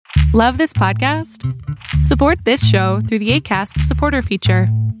Love this podcast? Support this show through the Acast supporter feature.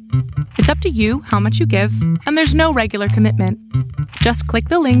 It's up to you how much you give, and there's no regular commitment. Just click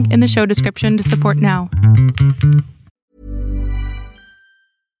the link in the show description to support now.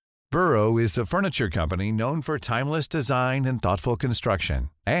 Burrow is a furniture company known for timeless design and thoughtful construction,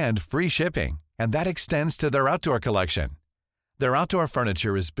 and free shipping, and that extends to their outdoor collection. Their outdoor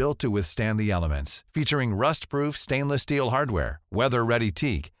furniture is built to withstand the elements, featuring rust-proof stainless steel hardware, weather-ready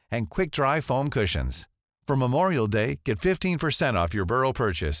teak, and quick-dry foam cushions. For Memorial Day, get 15% off your Burrow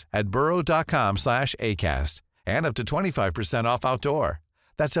purchase at burrow.com/ACAST and up to 25% off outdoor.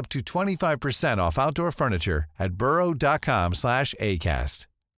 That's up to 25% off outdoor furniture at burrow.com/ACAST.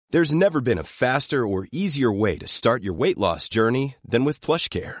 There's never been a faster or easier way to start your weight loss journey than with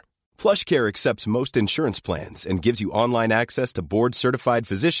PlushCare. PlushCare accepts most insurance plans and gives you online access to board-certified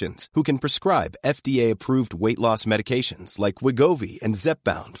physicians who can prescribe FDA-approved weight loss medications like Wegovy and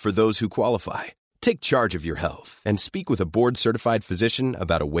Zepbound for those who qualify. Take charge of your health and speak with a board-certified physician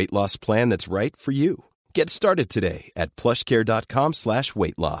about a weight loss plan that's right for you. Get started today at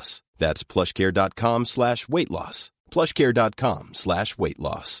plushcare.com/weight loss. That's plushcare.com/weight loss. plushcare.com/weight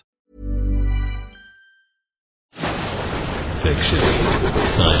loss. Fiction,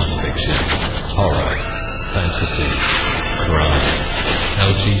 science fiction, horror, fantasy, crime,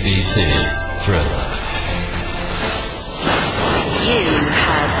 LGBT, thriller. You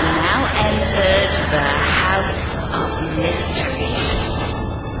have now entered the House of Mystery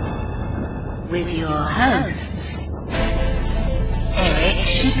with your hosts, Eric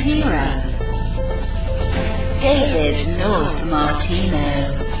Shapiro, David North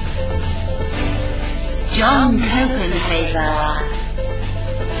Martino, John Copenhaver,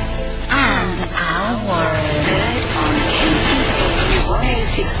 and Al Warren. Heard on KCP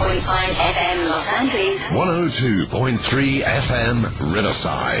 106.5 FM Los Angeles, 102.3 FM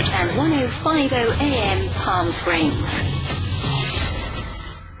Riverside, and 105.0 AM Palm Springs.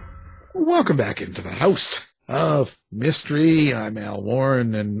 Welcome back into the House of Mystery. I'm Al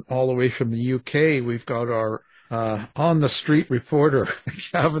Warren, and all the way from the UK, we've got our on-the-street reporter,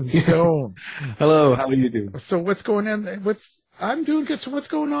 Gavin Stone. Hello, how are you doing? So what's going on? I'm doing good. So what's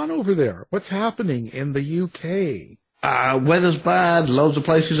going on over there? What's happening in the UK? Weather's bad. Loads of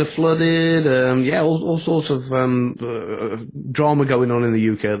places are flooded. All sorts of drama going on in the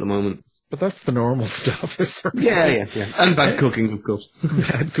UK at the moment. But that's the normal stuff, is there? Yeah. And bad cooking, of course.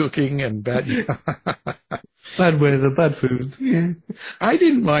 Bad cooking and bad weather, bad food. Yeah. I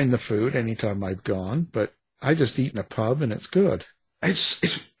didn't mind the food anytime I've gone, but I just eat in a pub and it's good.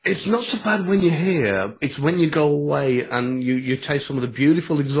 It's not so bad when you're here. It's when you go away and you taste some of the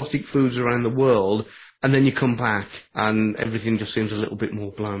beautiful exotic foods around the world, and then you come back and everything just seems a little bit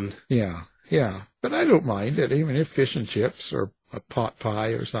more bland. Yeah. But I don't mind it, even if fish and chips or a pot pie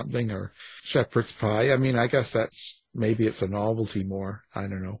or something, or shepherd's pie. I mean, I guess maybe it's a novelty more. I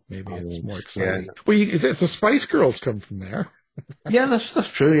don't know. Maybe it's more exciting. Yeah. Well, the Spice Girls come from there. Yeah, that's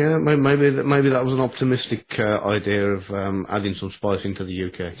true. Yeah, maybe that was an optimistic idea of adding some spice into the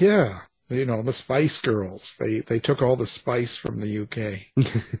UK. Yeah, the Spice Girls. They took all the spice from the UK.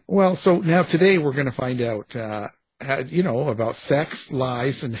 Well, so now today we're going to find out, about sex,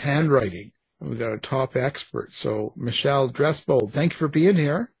 lies, and handwriting. We've got a top expert. So Michelle Dresbold, thank you for being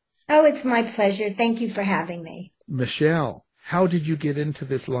here. Oh, it's my pleasure. Thank you for having me. Michelle, how did you get into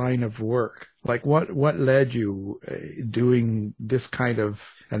this line of work? Like what led you doing this kind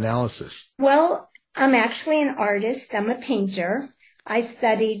of analysis? Well, I'm actually an artist. I'm a painter. I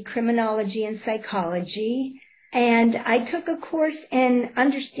studied criminology and psychology, and I took a course in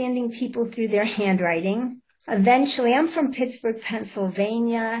understanding people through their handwriting. Eventually, I'm from Pittsburgh,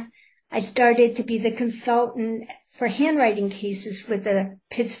 Pennsylvania. I started to be the consultant for handwriting cases with the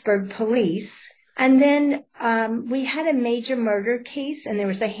Pittsburgh police. And then we had a major murder case, and there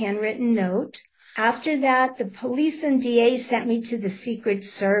was a handwritten note. After that, the police and DA sent me to the Secret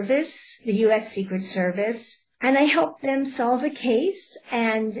Service, the U.S. Secret Service, and I helped them solve a case,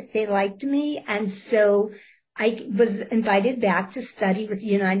 and they liked me. And so I was invited back to study with the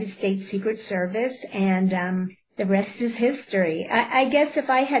United States Secret Service, and the rest is history. I guess if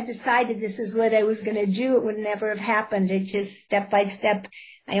I had decided this is what I was going to do, it would never have happened. It just step by step,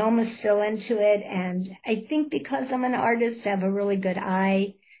 I almost fell into it. And I think because I'm an artist, I have a really good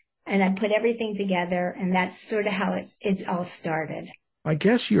eye, and I put everything together, and that's sort of how it all started. I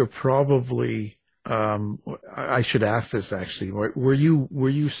guess you're probably, I should ask this actually, were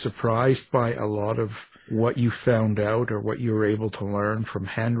you surprised by a lot of what you found out or what you were able to learn from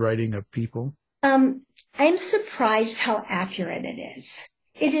handwriting of people? I'm surprised how accurate it is.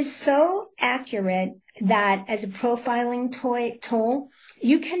 It is so accurate that as a profiling tool,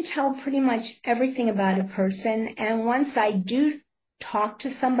 you can tell pretty much everything about a person. And once I do talk to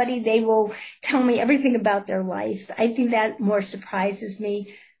somebody, they will tell me everything about their life. I think that more surprises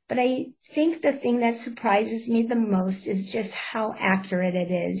me. But I think the thing that surprises me the most is just how accurate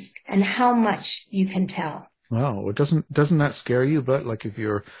it is and how much you can tell. Wow. Doesn't that scare you? But like if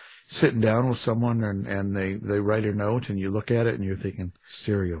you're sitting down with someone and they write a note and you look at it and you're thinking,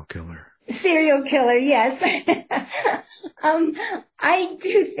 serial killer. Serial killer, yes. I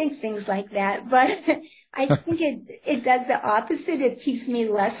do think things like that, but I think it does the opposite. It keeps me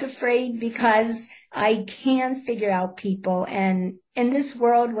less afraid because I can figure out people. And in this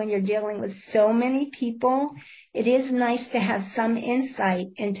world, when you're dealing with so many people, it is nice to have some insight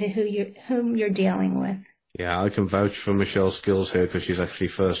into whom you're dealing with. Yeah, I can vouch for Michelle's skills here because she's actually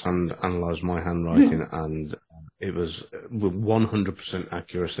first-hand analysed my handwriting and it was with 100%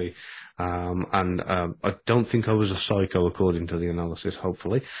 accuracy. I don't think I was a psycho according to the analysis,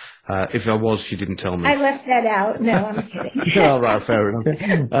 hopefully. If I was, she didn't tell me. I left that out. No, I'm kidding. All right, fair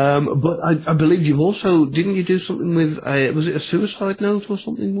enough. But I believe you've also, didn't you do something with, was it a suicide note or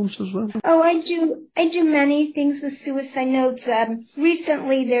something once as well? Oh, I do many things with suicide notes.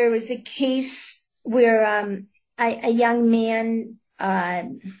 Recently there was a case where a young man,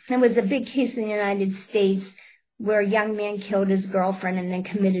 it was a big case in the United States where a young man killed his girlfriend and then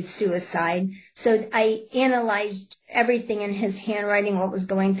committed suicide. So I analyzed everything in his handwriting, what was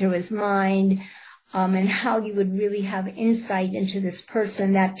going through his mind, and how you would really have insight into this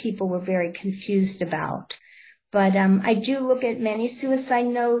person that people were very confused about. But I do look at many suicide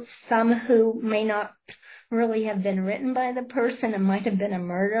notes, some who may not really have been written by the person. It might have been a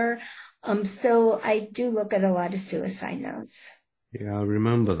murder. So I do look at a lot of suicide notes. Yeah, I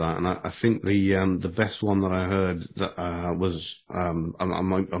remember that, and I think the best one that I heard that was I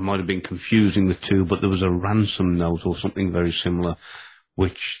might have been confusing the two, but there was a ransom note or something very similar,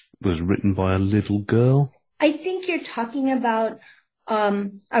 which was written by a little girl. I think you're talking about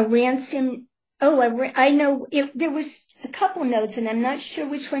a ransom. Oh, I know there was a couple notes, and I'm not sure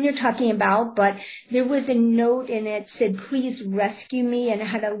which one you're talking about, but there was a note and it said, "Please rescue me," and it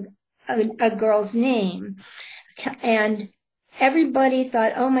had a girl's name, and everybody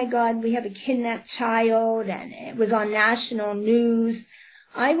thought, oh my God, we have a kidnapped child, and it was on national news.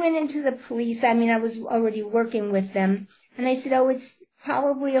 I went into the police. I was already working with them, and I said, oh, it's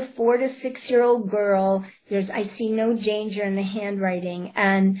probably a 4 to 6 year old girl. I see no danger in the handwriting.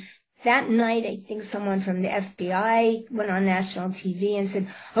 And that night, I think someone from the FBI went on national TV and said,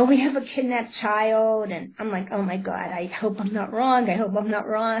 oh, we have a kidnapped child. And I'm like, oh my God, I hope I'm not wrong. I hope I'm not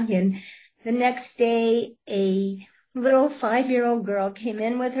wrong. And the next day, a little 5-year-old girl came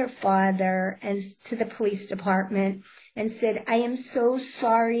in with her father and to the police department and said, I am so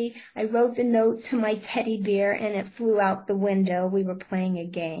sorry. I wrote the note to my teddy bear and it flew out the window. We were playing a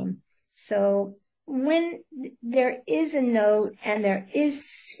game. So when there is a note and there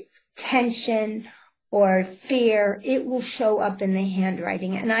is tension or fear, it will show up in the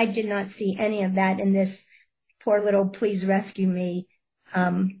handwriting. And I did not see any of that in this poor little please rescue me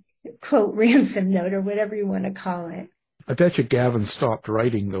quote ransom note or whatever you want to call it. I bet you Gavin stopped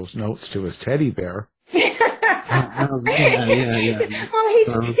writing those notes to his teddy bear. Yeah. Well,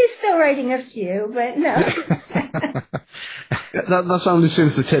 he's still writing a few, but no. That's only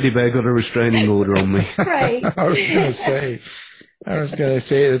since the teddy bear got a restraining order on me. Right. I was going to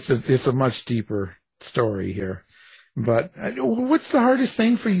say it's a much deeper story here. But what's the hardest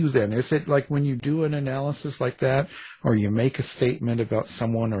thing for you then? Is it like when you do an analysis like that, or you make a statement about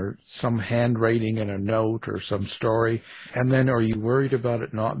someone or some handwriting in a note or some story, and then are you worried about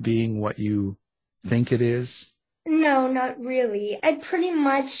it not being what you think it is? No, not really. I pretty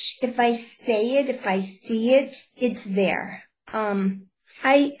much, if I say it, if I see it, it's there.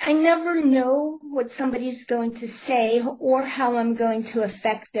 I never know what somebody's going to say or how I'm going to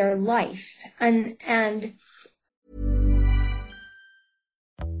affect their life. And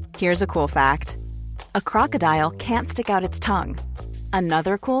Here's a cool fact. A crocodile can't stick out its tongue.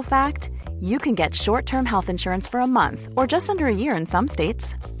 Another cool fact, you can get short-term health insurance for a month or just under a year in some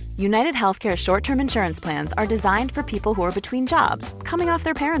states. United Healthcare short-term insurance plans are designed for people who are between jobs, coming off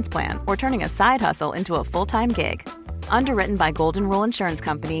their parents' plan, or turning a side hustle into a full-time gig. Underwritten by Golden Rule Insurance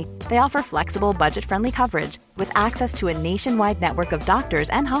Company, they offer flexible, budget-friendly coverage with access to a nationwide network of doctors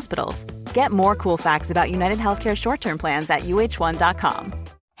and hospitals. Get more cool facts about United Healthcare short-term plans at uh1.com.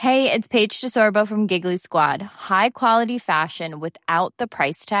 Hey, it's Paige DeSorbo from Giggly Squad. High quality fashion without the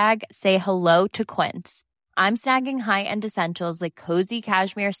price tag. Say hello to Quince. I'm snagging high-end essentials like cozy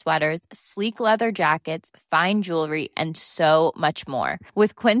cashmere sweaters, sleek leather jackets, fine jewelry, and so much more.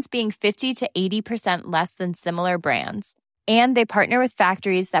 With Quince being 50 to 80% less than similar brands. And they partner with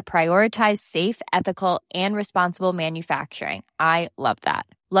factories that prioritize safe, ethical, and responsible manufacturing. I love that.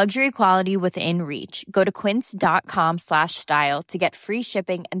 Luxury quality within reach. Go to quince.com/style to get free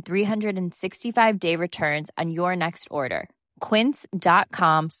shipping and 365-day returns on your next order.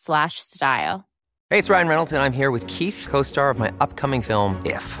 Quince.com/style. Hey, it's Ryan Reynolds, and I'm here with Keith, co-star of my upcoming film,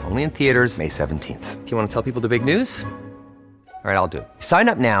 If, only in theaters May 17th. Do you want to tell people the big news? All right, I'll do it. Sign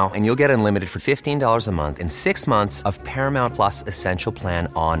up now and you'll get unlimited for $15 a month and 6 months of Paramount Plus Essential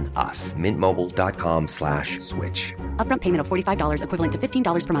Plan on us. MintMobile.com/switch. Upfront payment of $45 equivalent to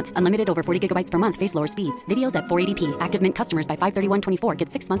 $15 per month. Unlimited over 40 gigabytes per month. Face lower speeds. Videos at 480p. Active Mint customers by 531.24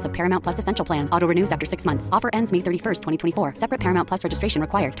 get 6 months of Paramount Plus Essential Plan. Auto renews after 6 months. Offer ends May 31st, 2024. Separate Paramount Plus registration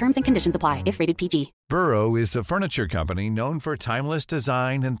required. Terms and conditions apply if rated PG. Burrow is a furniture company known for timeless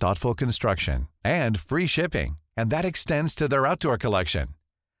design and thoughtful construction, and free shipping. And that extends to their outdoor collection.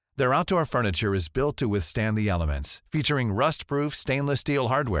 Their outdoor furniture is built to withstand the elements, featuring rust-proof stainless steel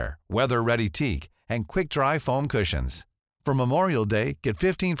hardware, weather-ready teak, and quick-dry foam cushions. For Memorial Day, get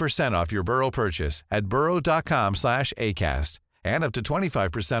 15% off your Burrow purchase at burrow.com/acast, and up to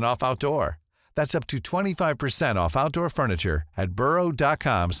 25% off outdoor. That's up to 25% off outdoor furniture at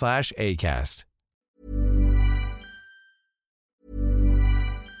burrow.com/acast.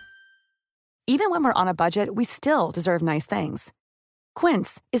 Even when we're on a budget, we still deserve nice things.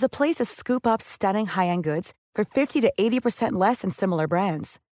 Quince is a place to scoop up stunning high-end goods for 50 to 80% less than similar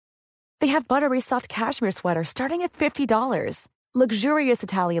brands. They have buttery soft cashmere sweaters starting at $50, luxurious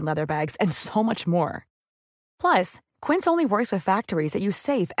Italian leather bags, and so much more. Plus, Quince only works with factories that use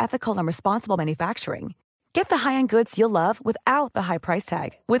safe, ethical, and responsible manufacturing. Get the high-end goods you'll love without the high price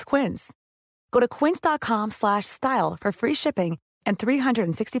tag with Quince. Go to quince.com/style for free shipping and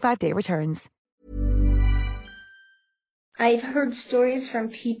 365-day returns. I've heard stories from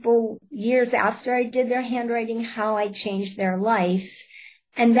people years after I did their handwriting, how I changed their life.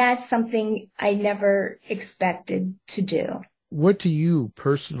 And that's something I never expected to do. What do you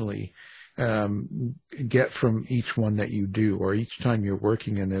personally get from each one that you do, or each time you're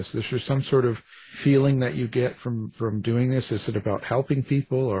working in this? Is there some sort of feeling that you get from doing this? Is it about helping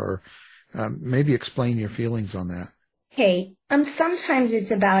people, or maybe explain your feelings on that? Okay. Sometimes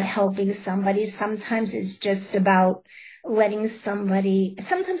it's about helping somebody. Sometimes it's just about letting somebody,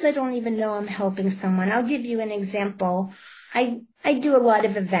 sometimes I don't even know I'm helping someone. I'll give you an example. I do a lot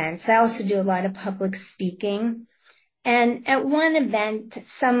of events. I also do a lot of public speaking. And at one event,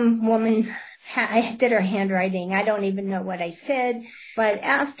 some woman, I did her handwriting. I don't even know what I said, but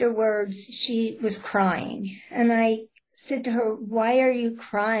afterwards she was crying. And I said to her, "Why are you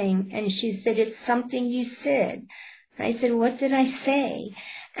crying?" And she said, "It's something you said." And I said, "What did I say?"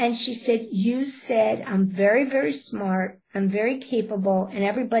 And she said, "You said, I'm very, very smart, I'm very capable, and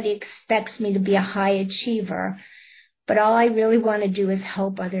everybody expects me to be a high achiever, but all I really want to do is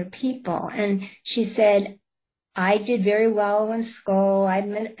help other people." And she said, "I did very well in school,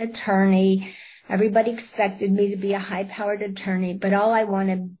 I'm an attorney, everybody expected me to be a high-powered attorney, but all I want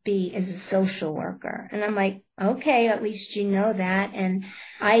to be is a social worker." And I'm like, okay, at least you know that. And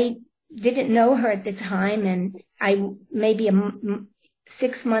I didn't know her at the time, and maybe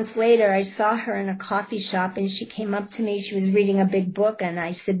 6 months later, I saw her in a coffee shop, and she came up to me. She was reading a big book, and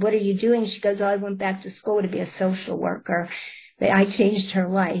I said, "What are you doing?" She goes, "Oh, I went back to school to be a social worker." I changed her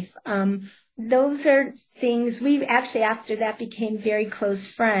life. Those are things we actually, after that, became very close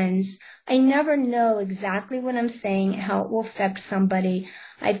friends. I never know exactly what I'm saying, how it will affect somebody.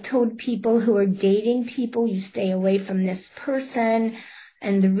 I've told people who are dating people, you stay away from this person,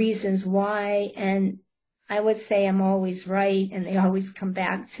 and the reasons why. And I would say I'm always right, and they always come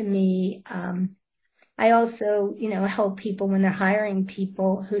back to me. I also, help people when they're hiring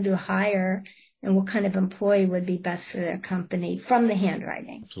people, who to hire and what kind of employee would be best for their company from the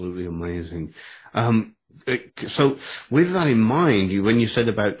handwriting. Absolutely amazing. So with that in mind, when you said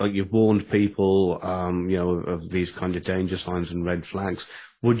about, like, you've warned people, of these kind of danger signs and red flags,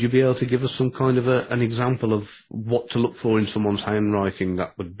 would you be able to give us some kind of an example of what to look for in someone's handwriting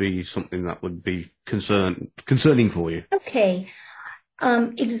that would be something that would be concerning for you? Okay.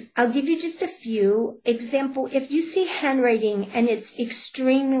 I'll give you just a few. Example, if you see handwriting and it's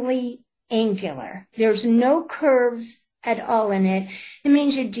extremely angular, there's no curves at all in it, it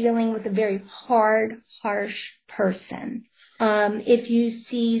means you're dealing with a very hard, harsh person. If you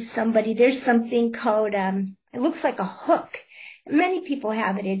see somebody, there's something called, it looks like a hook. Many people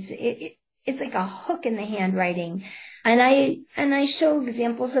have it. it's like a hook in the handwriting. And I show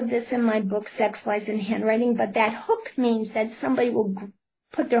examples of this in my book, Sex, Lies, and Handwriting, but that hook means that somebody will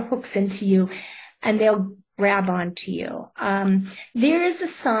put their hooks into you and they'll grab onto you. There is a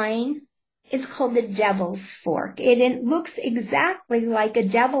sign. It's called the Devil's Fork. It looks exactly like a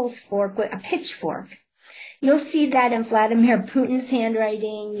devil's fork with a pitchfork. You'll see that in Vladimir Putin's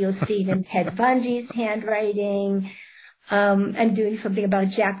handwriting. You'll see it in Ted Bundy's handwriting. I'm doing something about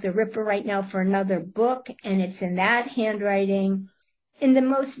Jack the Ripper right now for another book, and it's in that handwriting. In the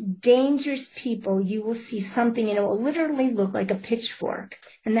most dangerous people, you will see something, and it will literally look like a pitchfork,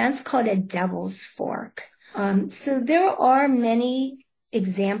 and that's called a devil's fork. So there are many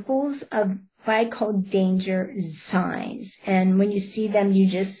examples of what I call danger signs, and when you see them,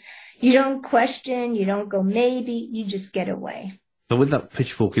 you don't question, you don't go maybe, you just get away. So with that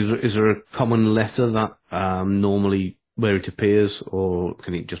pitchfork, is there a common letter that normally where it appears, or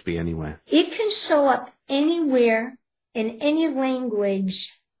can it just be anywhere? It can show up anywhere in any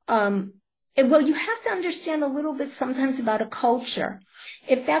language. Well, you have to understand a little bit sometimes about a culture.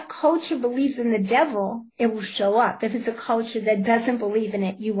 If that culture believes in the devil, it will show up. If it's a culture that doesn't believe in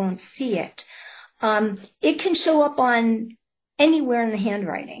it, you won't see it. It can show up on anywhere in the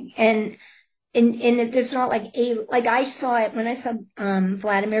handwriting. And it's not like I saw it when I saw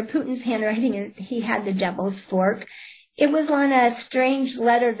Vladimir Putin's handwriting, and he had the devil's fork. It was on a strange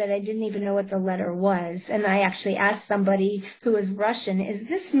letter that I didn't even know what the letter was. And I actually asked somebody who was Russian, is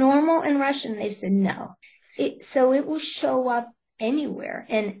this normal in Russian? They said no. So it will show up anywhere.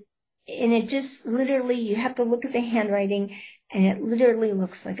 And it just literally, you have to look at the handwriting, and it literally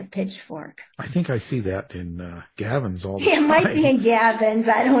looks like a pitchfork. I think I see that in Gavin's all the time. It might be in Gavin's.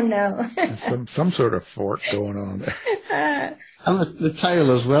 I don't know. some sort of fork going on there. And the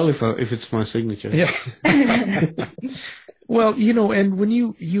tail as well, if it's my signature. Yeah. Well, and when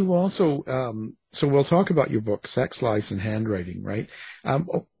you also, so we'll talk about your book, Sex, Lies, and Handwriting, right?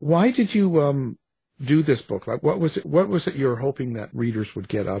 Why did you do this book? Like, what was it you're hoping that readers would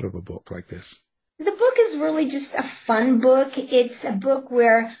get out of a book like this? The book is really just a fun book. It's a book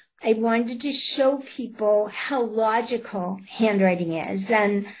where I wanted to show people how logical handwriting is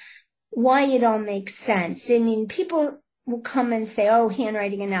and why it all makes sense. I mean, people will come and say, oh,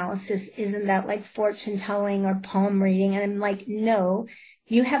 handwriting analysis, isn't that like fortune telling or palm reading? And I'm like, no,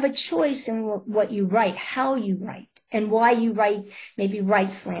 you have a choice in what you write, how you write, and why you write, maybe right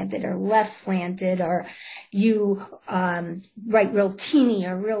slanted or left slanted, or you write real teeny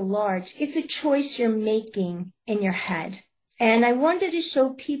or real large. It's a choice you're making in your head. And I wanted to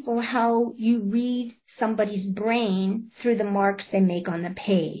show people how you read somebody's brain through the marks they make on the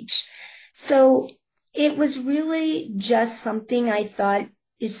page. So it was really just something I thought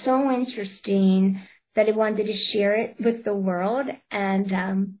is so interesting that I wanted to share it with the world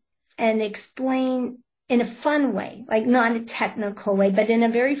and explain in a fun way, like not a technical way, but in a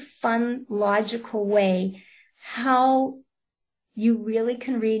very fun, logical way, how you really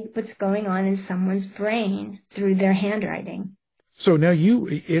can read what's going on in someone's brain through their handwriting. So now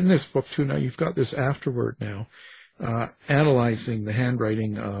in this book too, now you've got this afterword now, analyzing the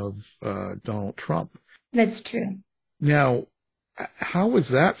handwriting of Donald Trump. That's true. Now, how was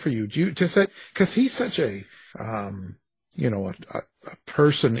that for you? Do you just say, because he's such a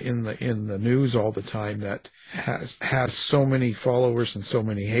person in the news all the time that has so many followers and so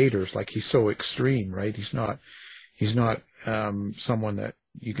many haters. Like, he's so extreme, right? He's not someone that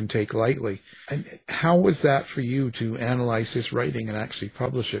you can take lightly. And how was that for you to analyze his writing and actually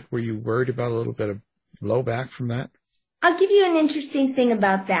publish it? Were you worried about a little bit of blowback from that? I'll give you an interesting thing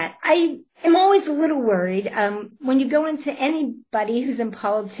about that. I am always a little worried. When you go into anybody who's in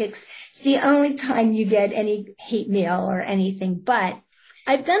politics, it's the only time you get any hate mail or anything. But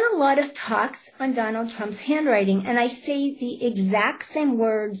I've done a lot of talks on Donald Trump's handwriting, and I say the exact same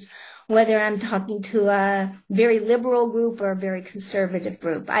words whether I'm talking to a very liberal group or a very conservative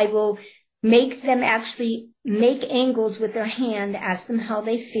group. I will make them actually make angles with their hand, ask them how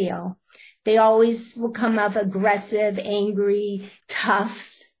they feel. They always will come up aggressive, angry,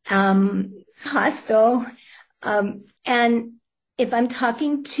 tough, hostile. And if I'm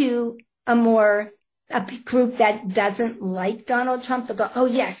talking to a group that doesn't like Donald Trump, they'll go, oh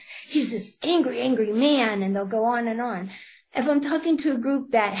yes, he's this angry, angry man, and they'll go on and on. If I'm talking to a group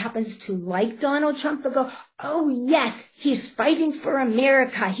that happens to like Donald Trump, they'll go, oh yes, he's fighting for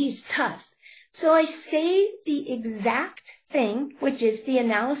America, he's tough. So I say the exact thing, which is the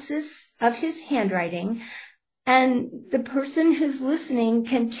analysis of his handwriting, and the person who's listening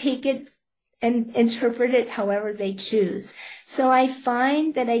can take it and interpret it however they choose. So I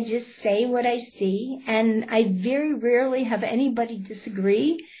find that I just say what I see, and I very rarely have anybody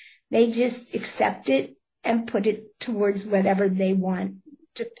disagree, They just accept it and put it towards whatever they want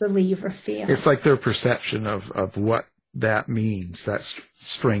to believe or feel. It's like their perception of what that means, that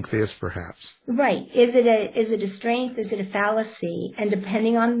strength is, perhaps. Right. Is it a strength? Is it a fallacy? And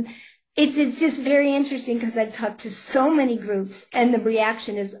depending on, it's just very interesting because I've talked to so many groups and the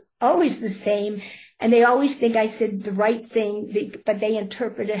reaction is always the same. And they always think I said the right thing, but they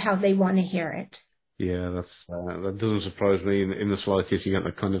interpret it how they want to hear it. Yeah, that doesn't surprise me in the slightest. You get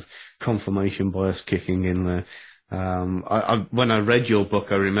that kind of confirmation bias kicking in there. When I read your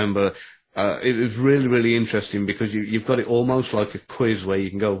book, I remember it was really, really interesting because you've got it almost like a quiz where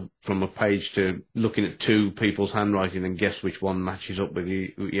you can go from a page to looking at two people's handwriting and guess which one matches up with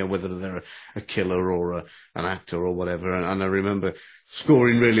whether they're a killer or an actor or whatever. And I remember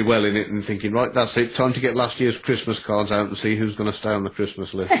scoring really well in it and thinking, right, that's it, time to get last year's Christmas cards out and see who's going to stay on the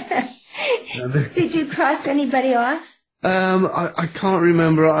Christmas list. Did you cross anybody off? I can't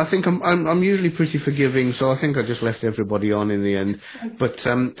remember. I think I'm usually pretty forgiving, so I think I just left everybody on in the end. But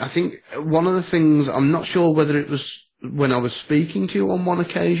I think one of the things, I'm not sure whether it was when I was speaking to you on one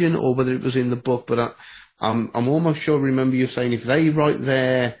occasion or whether it was in the book, but I'm almost sure I remember you saying if they write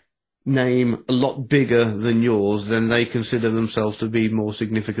their name a lot bigger than yours, then they consider themselves to be more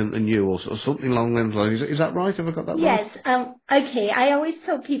significant than you, or something along those lines. Is that right? Have I got that right? Yes. Okay. I always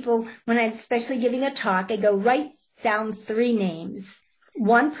tell people when I'm especially giving a talk, I go write down 3 names.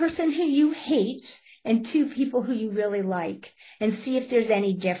 1 person who you hate and 2 people who you really like, and see if there's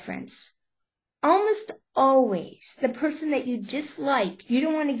any difference. Almost always, the person that you dislike, you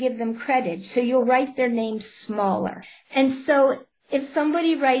don't want to give them credit, so you'll write their name smaller. And so if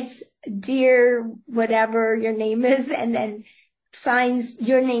somebody writes dear whatever your name is and then signs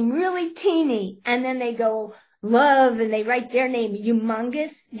your name really teeny, and then they go love and they write their name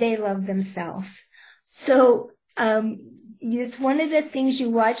humongous, they love themselves. So it's one of the things you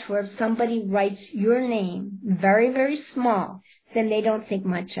watch for. If somebody writes your name very, very small, then they don't think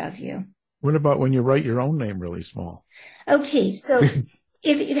much of you. What about when you write your own name really small? Okay, so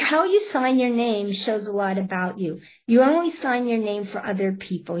if how you sign your name shows a lot about you. You only sign your name for other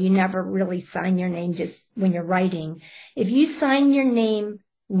people. You never really sign your name just when you're writing. If you sign your name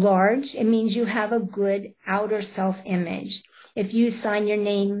large, it means you have a good outer self-image. If you sign your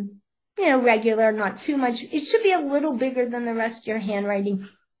name regular, not too much. It should be a little bigger than the rest of your handwriting.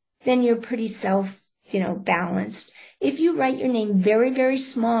 Then you're pretty balanced. If you write your name very, very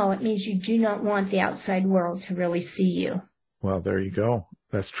small, it means you do not want the outside world to really see you. Well, there you go.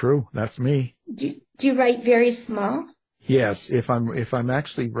 That's true. That's me. Do you write very small? Yes. If I'm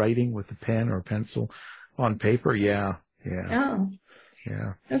actually writing with a pen or a pencil on paper, yeah. Oh.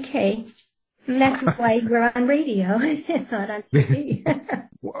 Yeah. Okay. And that's why we're on radio, not on TV.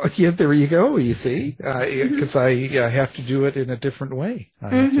 Well, yeah, there you go. You see, because I have to do it in a different way.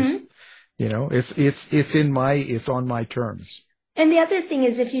 It's on my terms. And the other thing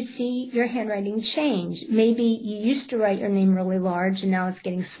is, if you see your handwriting change, maybe you used to write your name really large and now it's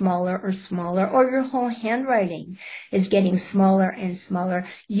getting smaller, or your whole handwriting is getting smaller and smaller.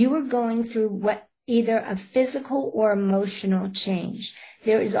 You are going through either a physical or emotional change.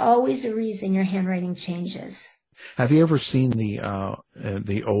 There is always a reason your handwriting changes. Have you ever seen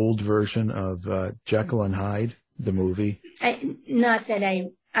the old version of Jekyll and Hyde, the movie? Not that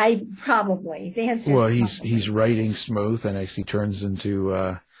I probably. The answer is he's writing smooth, and as he turns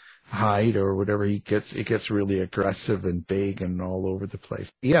into Hyde or whatever, it gets really aggressive and big and all over the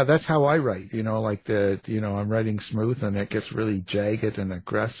place. Yeah, that's how I write. I'm writing smooth, and it gets really jagged and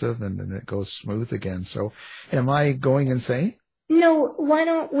aggressive, and then it goes smooth again. So, am I going insane? No,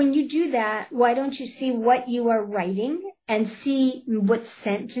 when you do that, why don't you see what you are writing and see what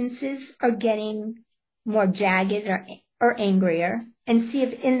sentences are getting more jagged or angrier, and see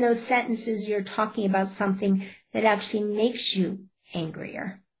if in those sentences you're talking about something that actually makes you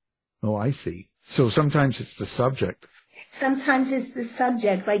angrier. Oh, I see. So sometimes it's the subject. Sometimes it's the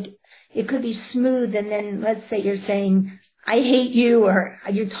subject. Like, it could be smooth, and then let's say you're saying, I hate you, or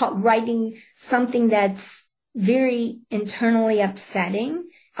you're writing something that's very internally upsetting.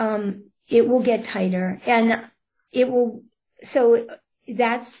 It will get tighter, and it will, so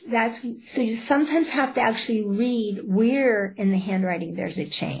you sometimes have to actually read where in the handwriting there's a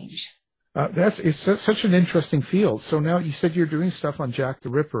change. It's such an interesting field. So now you said you're doing stuff on Jack the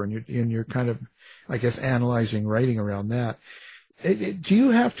Ripper, and you're kind of, I guess, analyzing writing around that. Do you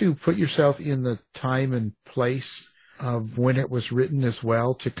have to put yourself in the time and place of when it was written as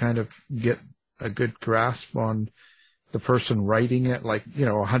well to kind of get a good grasp on the person writing it? Like,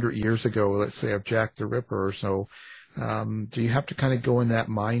 100 years ago, let's say, of Jack the Ripper or so. Do you have to kind of go in that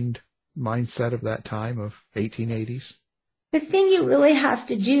mindset of that time of 1880s? The thing you really have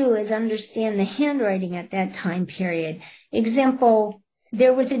to do is understand the handwriting at that time period. Example,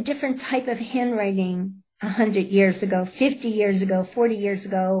 there was a different type of handwriting 100 years ago, 50 years ago, 40 years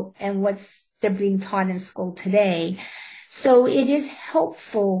ago, and what's they're being taught in school today. So it is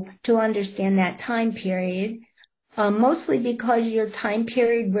helpful to understand that time period, mostly because your time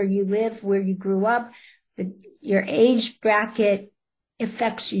period where you live, where you grew up, your age bracket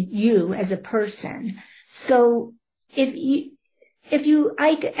affects you as a person. So I'd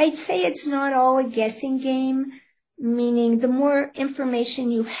say it's not all a guessing game, meaning the more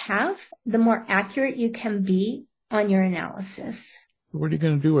information you have, the more accurate you can be on your analysis. What are you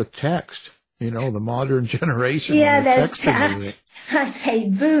going to do with text? The modern generation. Yeah, that's I'd say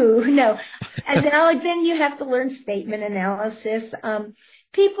boo. No. And now then you have to learn statement analysis.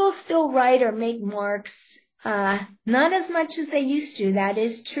 People still write or make marks, not as much as they used to. That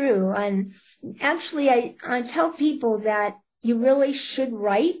is true. And actually, I tell people that you really should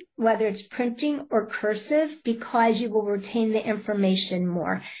write, whether it's printing or cursive, because you will retain the information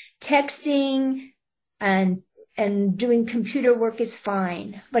more. Texting and doing computer work is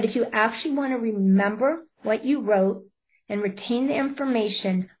fine. But if you actually want to remember what you wrote and retain the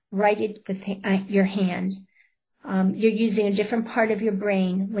information, write it with your hand. You're using a different part of your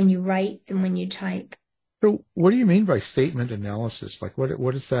brain when you write than when you type. So what do you mean by statement analysis? Like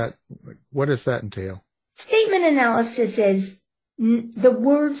what is that? What does that entail? Statement analysis is the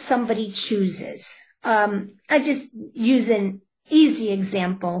words somebody chooses. I just use an easy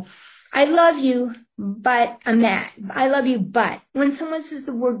example. I love you, but I'm mad. I love you, but. When someone says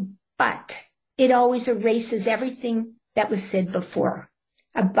the word but, it always erases everything that was said before.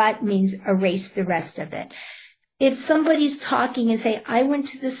 A but means erase the rest of it. If somebody's talking and say, I went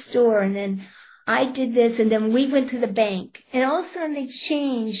to the store and then I did this and then we went to the bank, and all of a sudden they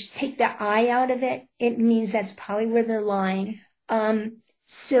take the I out of it, it means that's probably where they're lying.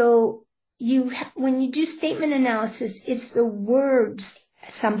 So when you do statement analysis, it's the words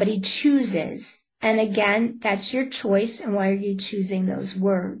somebody chooses. And again, that's your choice. And why are you choosing those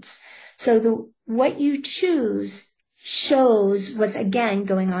words? So what you choose shows what's, again,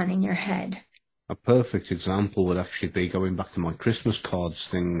 going on in your head. A perfect example would actually be going back to my Christmas cards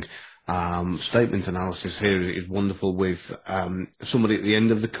thing. Statement analysis here is wonderful with somebody at the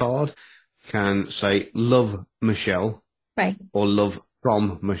end of the card can say, love Michelle. Right. Or love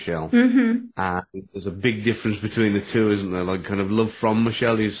from Michelle. Mm-hmm. And there's a big difference between the two, isn't there? Like kind of love from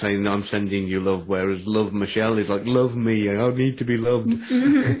Michelle is saying, I'm sending you love, whereas love Michelle is like, love me, I need to be loved.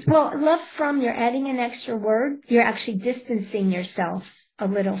 Mm-hmm. Well, love from, you're adding an extra word. You're actually distancing yourself a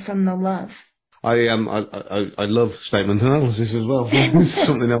little from the love. I love statement analysis as well.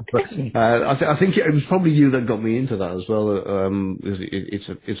 Something else. But, I think it was probably you that got me into that as well.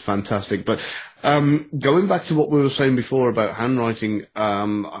 It's fantastic. But going back to what we were saying before about handwriting,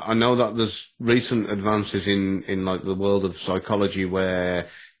 I know that there's recent advances in like the world of psychology where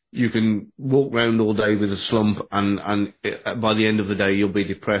you can walk around all day with a slump and by the end of the day you'll be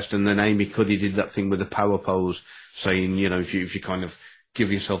depressed. And then Amy Cuddy did that thing with the power pose, saying, if you kind of give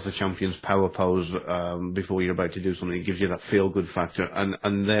yourself the champion's power pose before you're about to do something. It gives you that feel-good factor,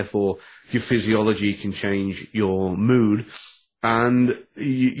 and therefore your physiology can change your mood. And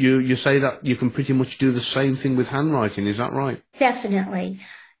you say that you can pretty much do the same thing with handwriting. Is that right? Definitely.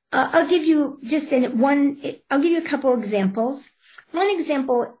 I'll give you a couple examples. One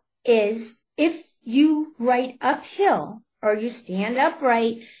example is if you write uphill or you stand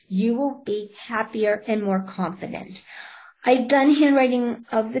upright, you will be happier and more confident. I've done handwriting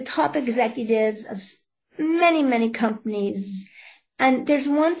of the top executives of many, many companies, and there's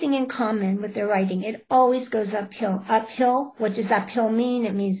one thing in common with their writing. It always goes uphill. Uphill, what does uphill mean?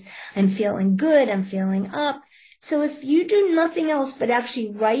 It means I'm feeling good, I'm feeling up. So if you do nothing else but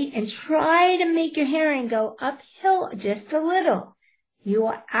actually write and try to make your handwriting go uphill just a little, you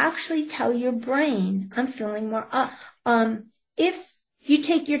will actually tell your brain, I'm feeling more up. If you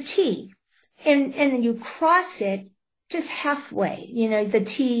take your T and then you cross it, just halfway, the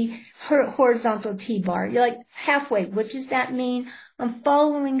T, horizontal T bar. You're like halfway. What does that mean? I'm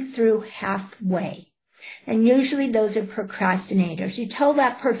following through halfway. And usually those are procrastinators. You tell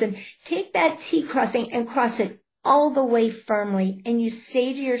that person, take that T crossing and cross it all the way firmly. And you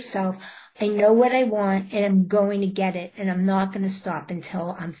say to yourself, I know what I want and I'm going to get it. And I'm not going to stop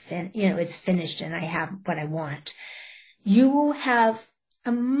until it's finished and I have what I want. You will have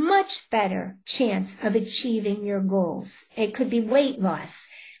a much better chance of achieving your goals. It could be weight loss.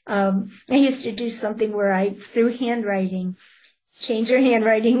 I used to do something where through handwriting, change your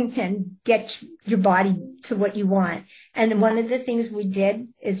handwriting and get your body to what you want. And one of the things we did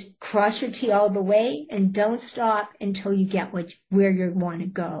is cross your T all the way and don't stop until you get where you want to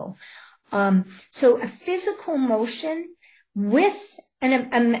go. So a physical motion with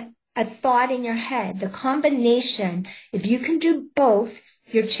a thought in your head, the combination, if you can do both,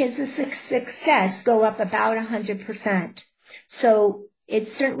 your chances of success go up about 100%. So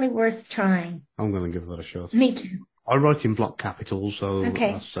it's certainly worth trying. I'm going to give that a shot. Me too. I write in block capitals, so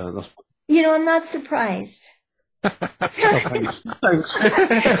okay. That's I'm not surprised. Thanks. There's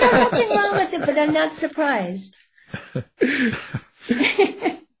nothing wrong with it, but I'm not surprised.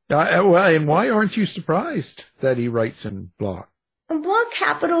 Well, and why aren't you surprised that he writes in block? Block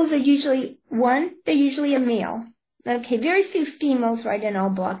capitals are usually, they're usually a male. Okay, very few females write in all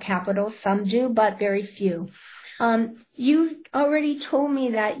block capitals. Some do, but very few. You already told me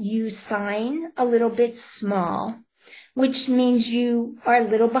that you sign a little bit small, which means you are a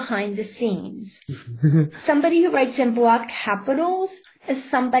little behind the scenes. Somebody who writes in block capitals is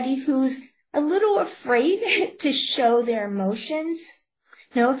somebody who's a little afraid to show their emotions.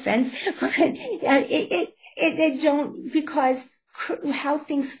 No offense, but it don't, because how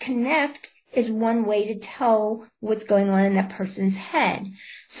things connect is one way to tell what's going on in that person's head.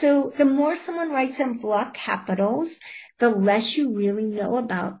 So the more someone writes in block capitals, the less you really know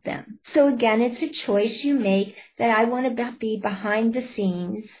about them. So again, it's a choice you make that I want to be behind the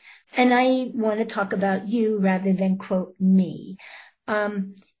scenes and I want to talk about you rather than quote me.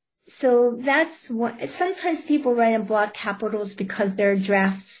 So that's what, sometimes people write in block capitals because they're a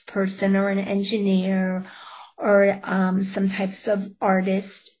drafts person or an engineer or some types of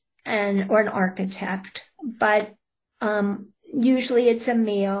artist or an architect. But usually it's a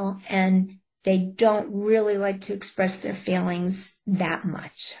male and they don't really like to express their feelings that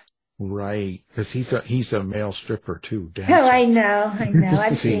much. Right, because he's a male stripper too. Dancer. Oh, I know.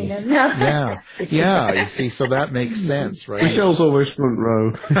 I've seen him. No. Yeah. You see, so that makes sense, right? Michelle's always front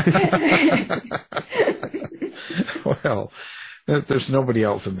row. Well, there's nobody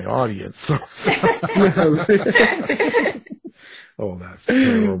else in the audience. So. Oh, that's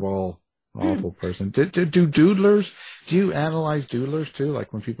terrible. Awful person. Do doodlers? Do you analyze doodlers too?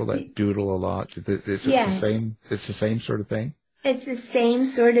 Like when people that doodle a lot, is it the same? It's the same sort of thing. It's the same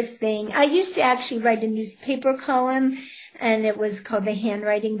sort of thing. I used to actually write a newspaper column, and it was called The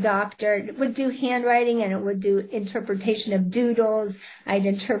Handwriting Doctor. It would do handwriting, and it would do interpretation of doodles. I'd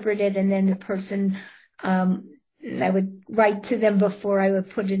interpret it, and then the person, I would write to them before I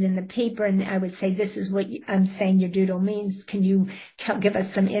would put it in the paper, and I would say, this is what I'm saying your doodle means. Can you give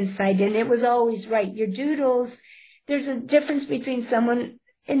us some insight? And it was always right. Your doodles, there's a difference between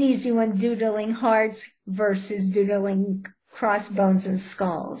an easy one doodling hearts versus doodling crossbones and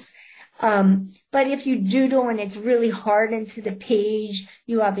skulls. But if you doodle and it's really hard into the page,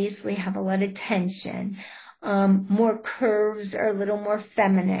 you obviously have a lot of tension. More curves are a little more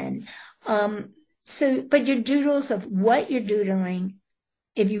feminine. But your doodles of what you're doodling,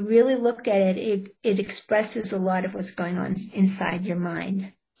 if you really look at it, it expresses a lot of what's going on inside your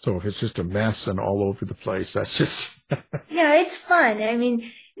mind. So if it's just a mess and all over the place, that's just... Yeah, it's fun. I mean,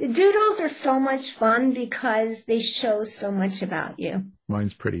 doodles are so much fun because they show so much about you.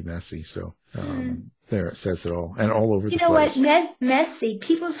 Mine's pretty messy, so there it says it all. And all over the place. You know what? Messy.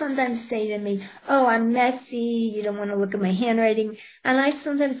 People sometimes say to me, oh, I'm messy. You don't want to look at my handwriting. And I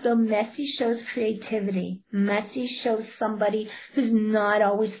sometimes go, messy shows creativity. Messy shows somebody who's not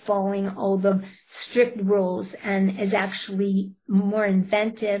always following all the strict rules and is actually more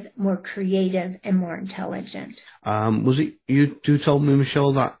inventive, more creative, and more intelligent. Was it you who told me,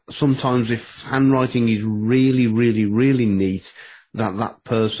 Michelle, that sometimes if handwriting is really, really, really neat, that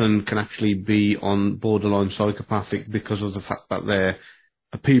person can actually be on borderline psychopathic because of the fact that they're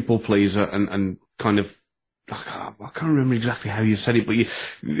a people pleaser and kind of, I can't remember exactly how you said it, but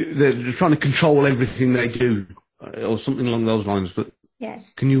they're trying to control everything they do or something along those lines. But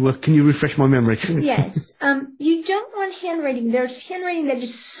yes. Can you refresh my memory? Yes. You don't want handwriting. There's handwriting that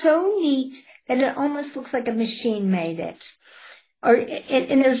is so neat that it almost looks like a machine made it.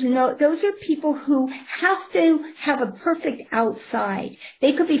 Those are people who have to have a perfect outside.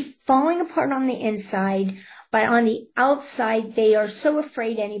 They could be falling apart on the inside, but on the outside, they are so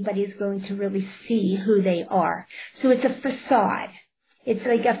afraid anybody is going to really see who they are. So it's a facade. It's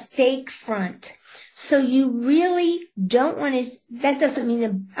like a fake front. So you really don't want to, that doesn't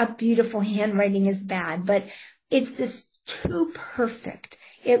mean a beautiful handwriting is bad, but it's this too perfect.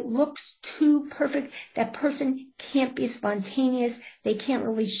 It looks too perfect. That person can't be spontaneous. They can't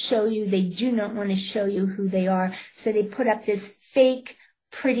really show you. They do not want to show you who they are. So they put up this fake,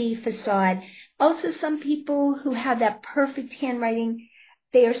 pretty facade. also some people who have that perfect handwriting,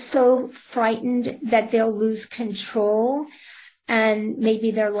 they are so frightened that they'll lose control, and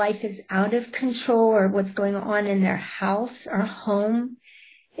maybe their life is out of control, or what's going on in their house or home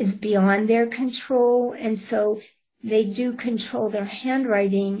is beyond their control. And so they do control their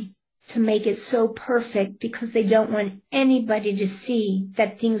handwriting to make it so perfect because they don't want anybody to see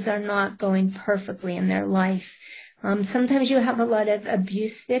that things are not going perfectly in their life. Sometimes you have a lot of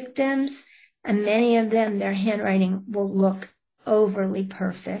abuse victims, and many of them, their handwriting will look overly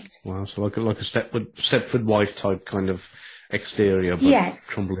perfect. Wow, so like a Stepford wife type kind of exterior, but yes,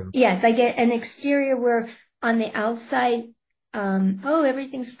 crumbling. Yes, I get an exterior where on the outside,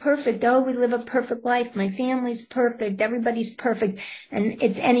 everything's perfect. Oh, we live a perfect life. My family's perfect. Everybody's perfect. And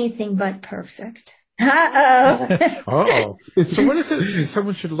it's anything but perfect. Uh-oh. Uh-oh. So what is it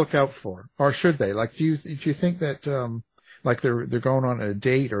someone should look out for? Or should they? Like, do you think that, like they're going on a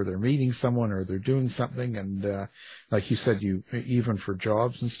date, or they're meeting someone, or they're doing something, and, like you said, even for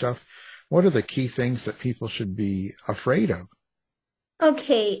jobs and stuff, what are the key things that people should be afraid of?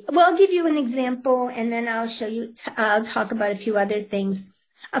 Okay, well, I'll give you an example, and then I'll show you, I'll talk about a few other things.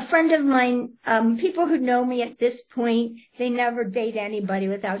 A friend of mine, people who know me at this point, they never date anybody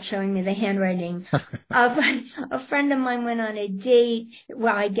without showing me the handwriting. A friend of mine went on a date.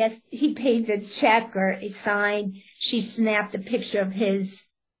 Well, I guess he paid the check or a sign. She snapped a picture of his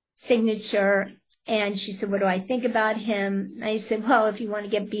signature, and she said, "What do I think about him?" I said, "Well, if you want to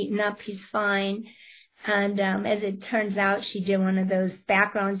get beaten up, he's fine." And as it turns out, she did one of those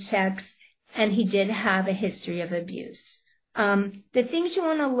background checks, and he did have a history of abuse. The things you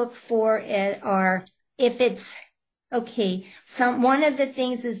want to look for are if it's, one of the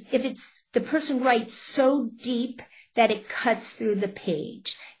things is if it's the person writes so deep that it cuts through the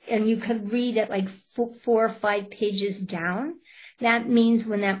page, and you could read it like 4 or 5 pages down. That means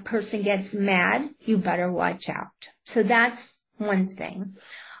when that person gets mad, you better watch out. So that's one thing.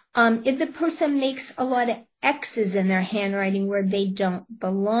 If the person makes a lot of X's in their handwriting where they don't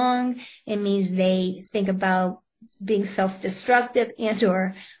belong, it means they think about being self-destructive and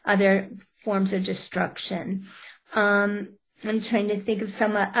or other forms of destruction. I'm trying to think of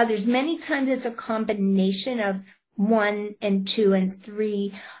some others. Many times it's a combination of 1 and 2 and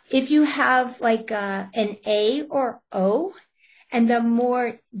 3. If you have like an A or O, and the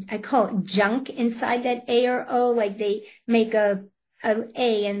more, I call it junk inside that A or O, like they make a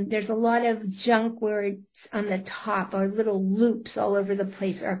A, and there's a lot of junk where it's on the top, or little loops all over the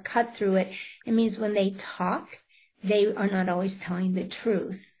place, or cut through it. It means when they talk, they are not always telling the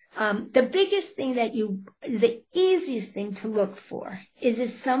truth. The biggest thing the easiest thing to look for is if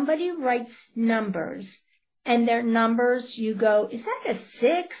somebody writes numbers, and their numbers, you go, is that a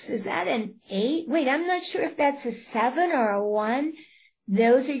 6? Is that an 8? Wait, I'm not sure if that's a 7 or a 1.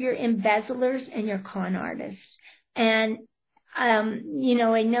 Those are your embezzlers and your con artists. And I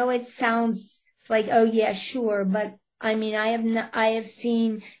know it sounds like, oh yeah, sure, but I mean, I have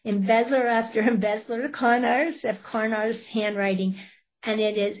seen embezzler after embezzler, con artist handwriting, and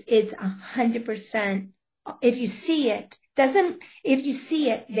it's 100%. If you see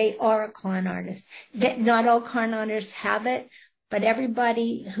it, they are a con artist. That not all con artists have it, but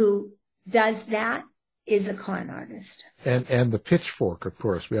everybody who does that is a con artist. And the pitchfork, of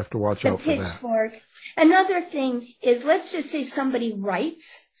course, we have to watch out for that. The pitchfork. Another thing is, let's just say somebody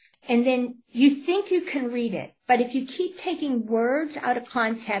writes, and then you think you can read it. But if you keep taking words out of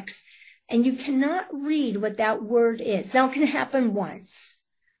context and you cannot read what that word is, now it can happen once.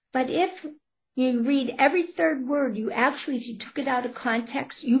 But if you read every third word, if you took it out of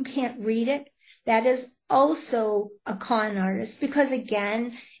context, you can't read it. That is also a con artist, because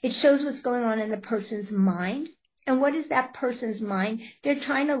again, it shows what's going on in the person's mind. And what is that person's mind? They're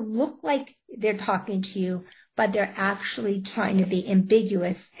trying to look like they're talking to you, but they're actually trying to be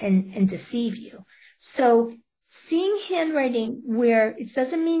ambiguous and deceive you. So seeing handwriting where it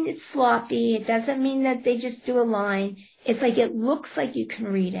doesn't mean it's sloppy, it doesn't mean that they just do a line. It's like it looks like you can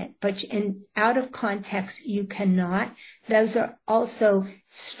read it, but out of context, you cannot. Those are also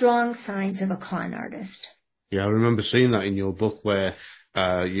strong signs of a con artist. Yeah, I remember seeing that in your book where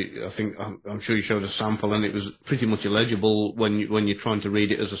I'm sure you showed a sample, and it was pretty much illegible when you're trying to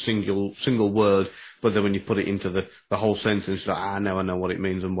read it as a single word, but then when you put it into the whole sentence, you're like, now I know what it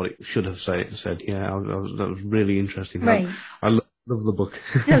means and what it should have said. Yeah, that was really interesting. Right. I love the book.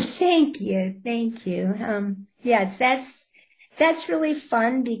 Oh, thank you. Yes, that's really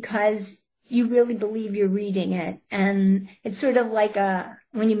fun because you really believe you're reading it, and it's sort of like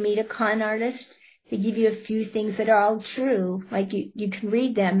when you meet a con artist. They give you a few things that are all true, like you can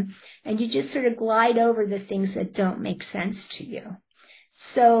read them, and you just sort of glide over the things that don't make sense to you.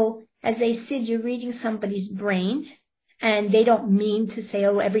 So as I said, you're reading somebody's brain, and they don't mean to say,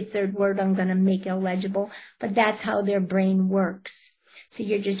 oh, every third word I'm going to make illegible, but that's how their brain works. So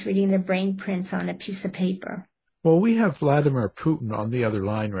you're just reading their brain prints on a piece of paper. Well, we have Vladimir Putin on the other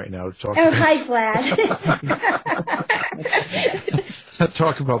line right now to talk Oh, about, hi, Vlad.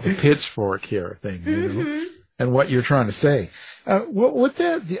 talk about the pitchfork here thing, you know, and what you're trying to say. What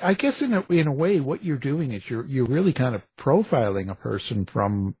that, I guess in a way, what you're doing is you're really kind of profiling a person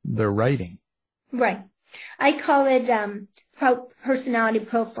from their writing. Right. I call it personality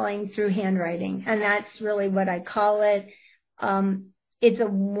profiling through handwriting, and that's really what I call it. It's a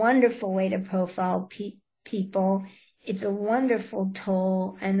wonderful way to profile people. It's a wonderful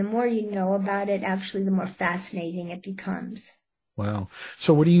tool, and the more you know about it, actually, the more fascinating it becomes. Wow.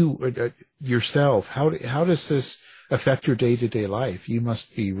 So what do you, yourself, how does this affect your day-to-day life? You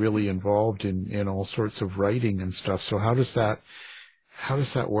must be really involved in all sorts of writing and stuff. So how does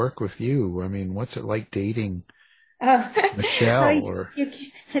that work with you? I mean, what's it like dating Michelle?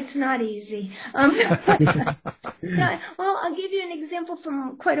 It's not easy. Well, I'll give you an example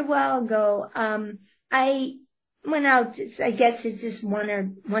from quite a while ago. I went out, I guess it's just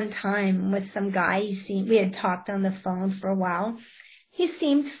one time with some guy. We had talked on the phone for a while. He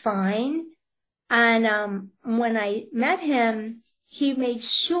seemed fine. And when I met him, he made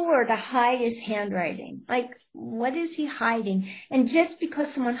sure to hide his handwriting. Like, what is he hiding? And just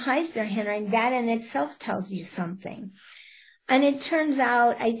because someone hides their handwriting, that in itself tells you something. And it turns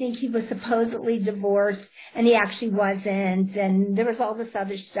out, I think he was supposedly divorced, and he actually wasn't, and there was all this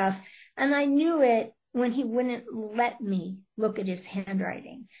other stuff. And I knew it when he wouldn't let me look at his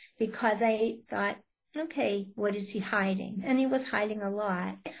handwriting, because I thought, okay, what is he hiding? And he was hiding a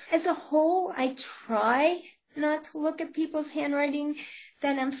lot. As a whole, I try not to look at people's handwriting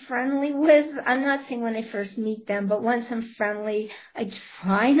that I'm friendly with. I'm not saying when I first meet them, but once I'm friendly, I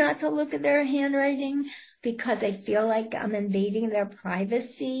try not to look at their handwriting, because I feel like I'm invading their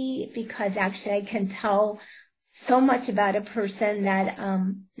privacy, because actually I can tell so much about a person that,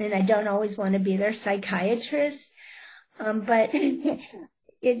 and I don't always want to be their psychiatrist. But it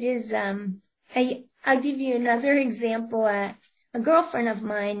is, I'll give you another example. A girlfriend of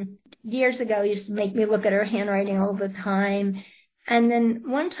mine years ago used to make me look at her handwriting all the time. And then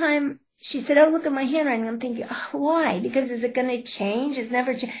one time she said, oh, look at my handwriting. I'm thinking, oh, why? Because is it going to change? It's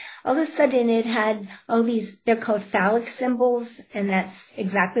never changed. All of a sudden it had all these, they're called phallic symbols, and that's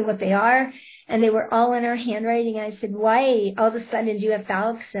exactly what they are. And they were all in her handwriting. And I said, why all of a sudden do you have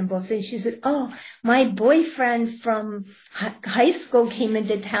phallic symbols? And she said, oh, my boyfriend from high school came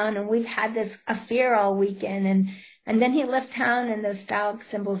into town, and we've had this affair all weekend. And then he left town, and those phallic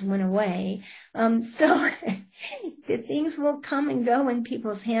symbols went away. So the things will come and go in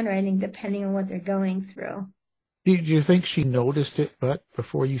people's handwriting depending on what they're going through. Do you think she noticed it, but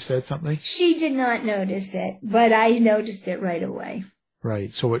before you said something? She did not notice it, but I noticed it right away.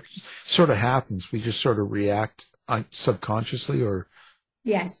 Right. So it sort of happens. We just sort of react subconsciously, or?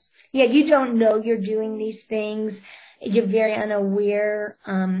 Yes. Yeah, you don't know you're doing these things. You're very unaware.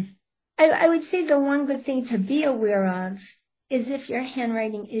 I would say the one good thing to be aware of is if your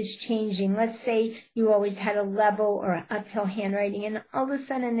handwriting is changing. Let's say you always had a level or uphill handwriting, and all of a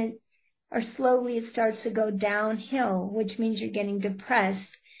sudden slowly it starts to go downhill, which means you're getting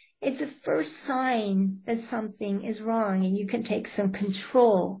depressed. It's a first sign that something is wrong, and you can take some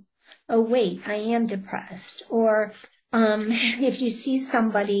control. Oh, wait, I am depressed. Or if you see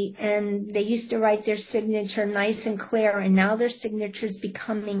somebody and they used to write their signature nice and clear, and now their signature is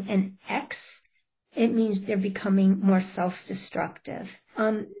becoming an X, it means they're becoming more self-destructive.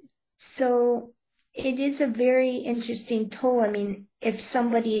 So it is a very interesting tool. I mean, if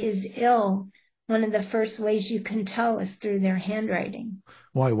somebody is ill, one of the first ways you can tell is through their handwriting.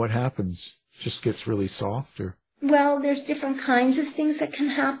 Why? What happens? Just gets really soft, or? Well, there's different kinds of things that can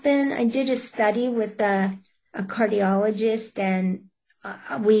happen. I did a study with a cardiologist, and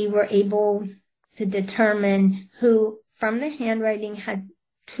we were able to determine who from the handwriting had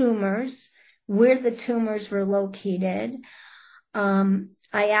tumors, where the tumors were located. I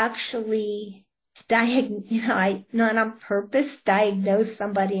actually not on purpose, diagnosed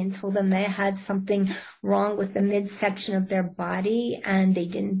somebody and told them they had something wrong with the midsection of their body, and they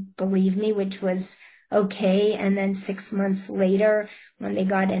didn't believe me, which was okay. And then 6 months later, when they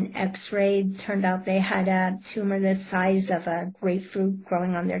got an x-ray, it turned out they had a tumor the size of a grapefruit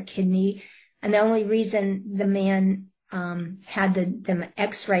growing on their kidney. And the only reason the man had them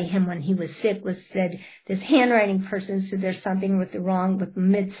x-ray him when he was sick was said, this handwriting person said there's something wrong with the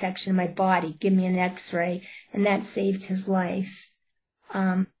midsection of my body. Give me an x-ray. And that saved his life.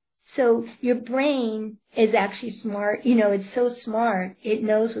 So your brain is actually smart. You know, it's so smart. It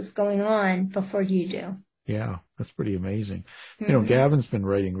knows what's going on before you do. Yeah, that's pretty amazing. Mm-hmm. You know, Gavin's been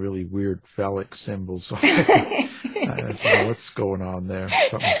writing really weird phallic symbols. I don't know what's going on there.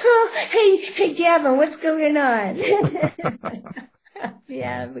 Oh, hey, Gavin, what's going on?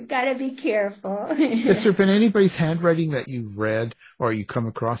 Yeah, we gotta be careful. Has there been anybody's handwriting that you've read or you come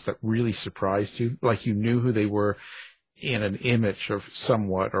across that really surprised you? Like you knew who they were in an image of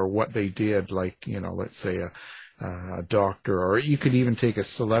somewhat or what they did, like, you know, let's say a doctor, or you could even take a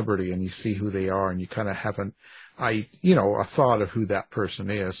celebrity and you see who they are and you kind of have a thought of who that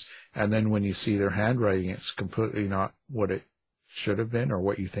person is. And then when you see their handwriting, it's completely not what it should have been or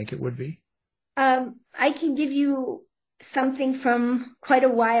what you think it would be. I can give you something from quite a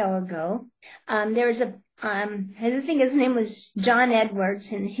while ago. There was I think his name was John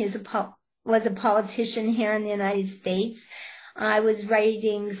Edwards, and was a politician here in the United States. I was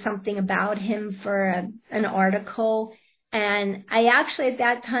writing something about him for an article, and I actually at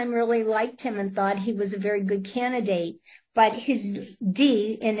that time really liked him and thought he was a very good candidate. But his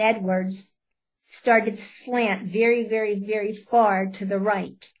D in Edwards started to slant very, very, very far to the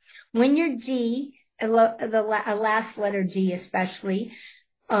right. When your D, the last letter D especially,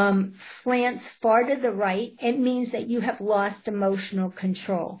 slants far to the right, it means that you have lost emotional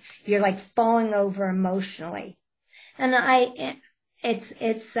control. You're like falling over emotionally. And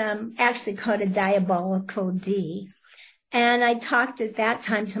it's actually called a diabolical D. And I talked at that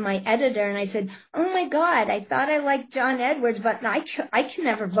time to my editor and I said, oh my God, I thought I liked John Edwards, but I can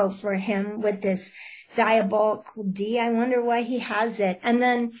never vote for him with this diabolical D. I wonder why he has it. And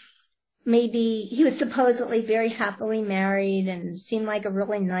then maybe he was supposedly very happily married and seemed like a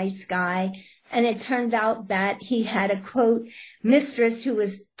really nice guy. And it turned out that he had a, quote, mistress who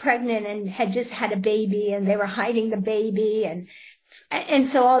was pregnant and had just had a baby, and they were hiding the baby. And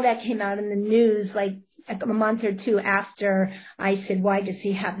so all that came out in the news like a month or two after I said, why does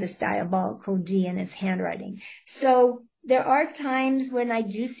he have this diabolical D in his handwriting? So there are times when I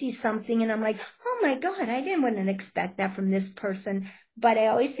do see something and I'm like, oh my God, wouldn't expect that from this person. But I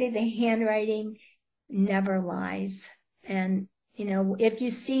always say the handwriting never lies. And, you know, if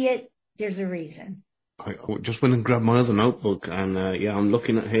you see it, there's a reason. I just went and grabbed my other notebook and, I'm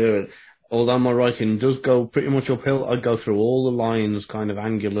looking at here. Although my writing does go pretty much uphill, I go through all the lines kind of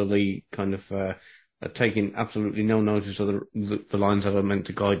angularly, kind of taking absolutely no notice of the lines that are meant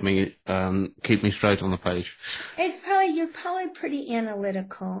to guide me, keep me straight on the page. You're probably pretty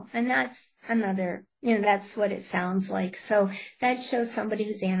analytical, and that's another, that's what it sounds like. So that shows somebody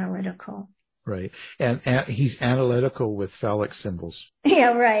who's analytical. Right. And he's analytical with phallic symbols.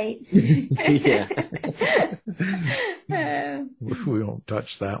 Yeah, right. Yeah. We won't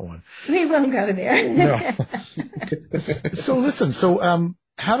touch that one. We won't go there. No. So listen,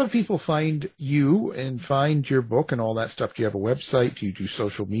 how do people find you and find your book and all that stuff? Do you have a website? Do you do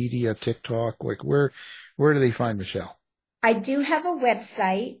social media, TikTok? Like where do they find Michelle? I do have a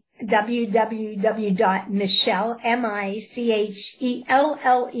website, www.michelle, Michelle,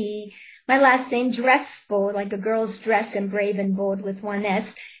 my last name, Dresbold, like a girl's dress and brave and bold with one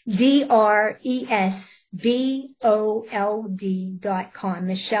S, DRESBOLD.com,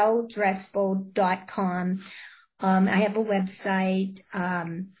 MichelleDresbold.com. I have a website.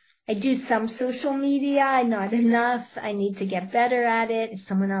 I do some social media, not enough. I need to get better at it. If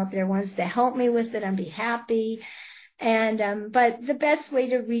someone out there wants to help me with it, I'd be happy. And, but the best way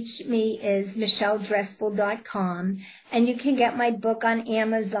to reach me is MichelleDresbold.com. And you can get my book on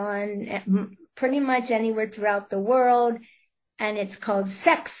Amazon, pretty much anywhere throughout the world. And it's called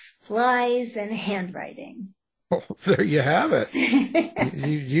Sex, Lies, and Handwriting. Oh, there you have it.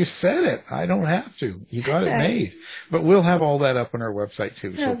 you said it. I don't have to. You got it made. But we'll have all that up on our website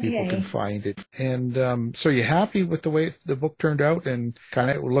too, so people can find it. And so you happy with the way the book turned out and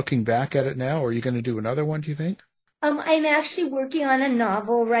kind of looking back at it now? Or are you going to do another one, do you think? I'm actually working on a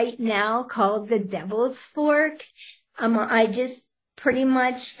novel right now called The Devil's Fork. I just pretty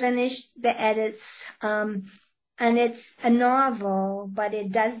much finished the edits. And it's a novel, but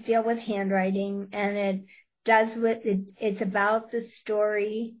it does deal with handwriting, and it's about the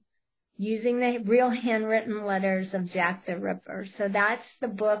story using the real handwritten letters of Jack the Ripper. So that's the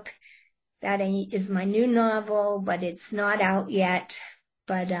book that is my new novel, but it's not out yet.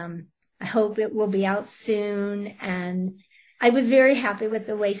 But I hope it will be out soon. And I was very happy with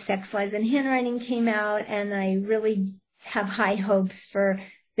the way Sex, Lies, and Handwriting came out, and I really have high hopes for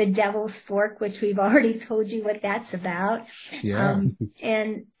The Devil's Fork, which we've already told you what that's about. Yeah.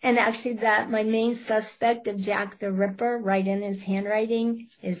 And actually my main suspect of Jack the Ripper, right in his handwriting,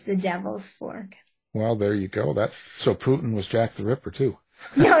 is The Devil's Fork. Well, there you go. So Putin was Jack the Ripper too.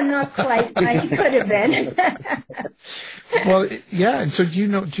 No, not quite. He could have been. Well, yeah. And so do you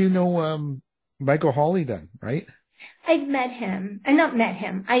know Michael Hawley then, right? I've met him. Not met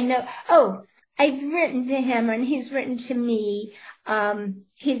him. I know. Oh, I've written to him and he's written to me.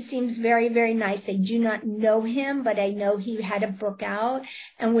 He seems very, very nice. I do not know him, but I know he had a book out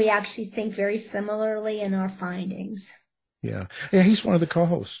and we actually think very similarly in our findings. Yeah. Yeah, he's one of the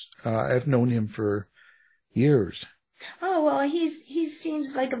co-hosts. I've known him for years. Oh, well, he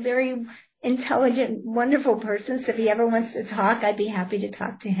seems like a very intelligent, wonderful person. So if he ever wants to talk, I'd be happy to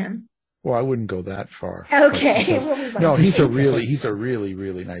talk to him. Well, I wouldn't go that far. Okay. No, he's a really,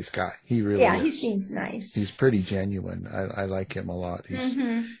 really nice guy. He really is. He seems nice. He's pretty genuine. I like him a lot. He's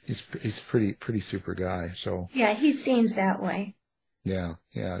pretty super guy. So yeah, he seems that way. Yeah.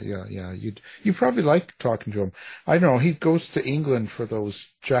 You probably like talking to him. I don't know. He goes to England for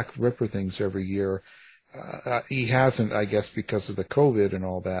those Jack the Ripper things every year. He hasn't, I guess, because of the COVID and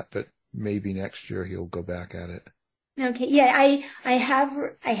all that. But maybe next year he'll go back at it. Okay. Yeah, I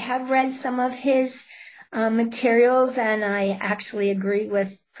have read some of his materials, and I actually agree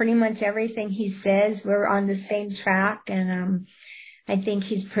with pretty much everything he says. We're on the same track, and I think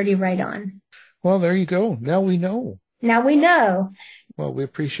he's pretty right on. Well, there you go. Now we know. Well, we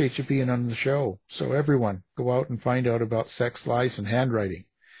appreciate you being on the show. So everyone, go out and find out about sex, lies, and handwriting.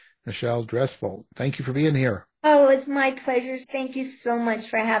 Michelle Dresbold, thank you for being here. Oh, it's my pleasure. Thank you so much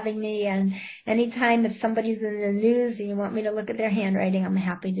for having me. And anytime if somebody's in the news and you want me to look at their handwriting, I'm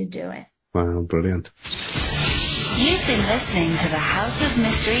happy to do it. Wow, brilliant. You've been listening to the House of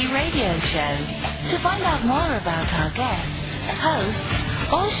Mystery radio show. To find out more about our guests, hosts,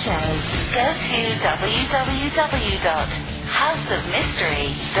 or shows, go to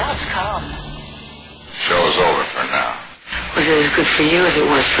www.houseofmystery.com. Show's over for now. Was it as good for you as it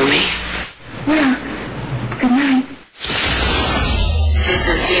was for me? Well, good night. This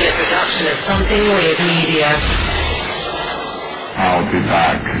has been a production of Something Weird Media. I'll be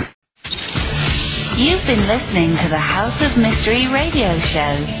back. You've been listening to the House of Mystery radio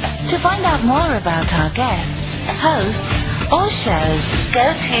show. To find out more about our guests, hosts, or shows, go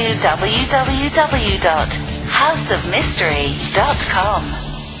to www.houseofmystery.com.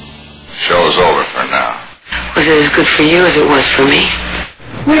 Show's over for now. Was it as good for you as it was for me?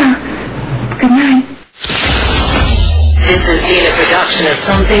 Well, good night. This has been a production of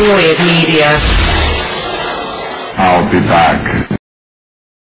Something Weird Media. I'll be back.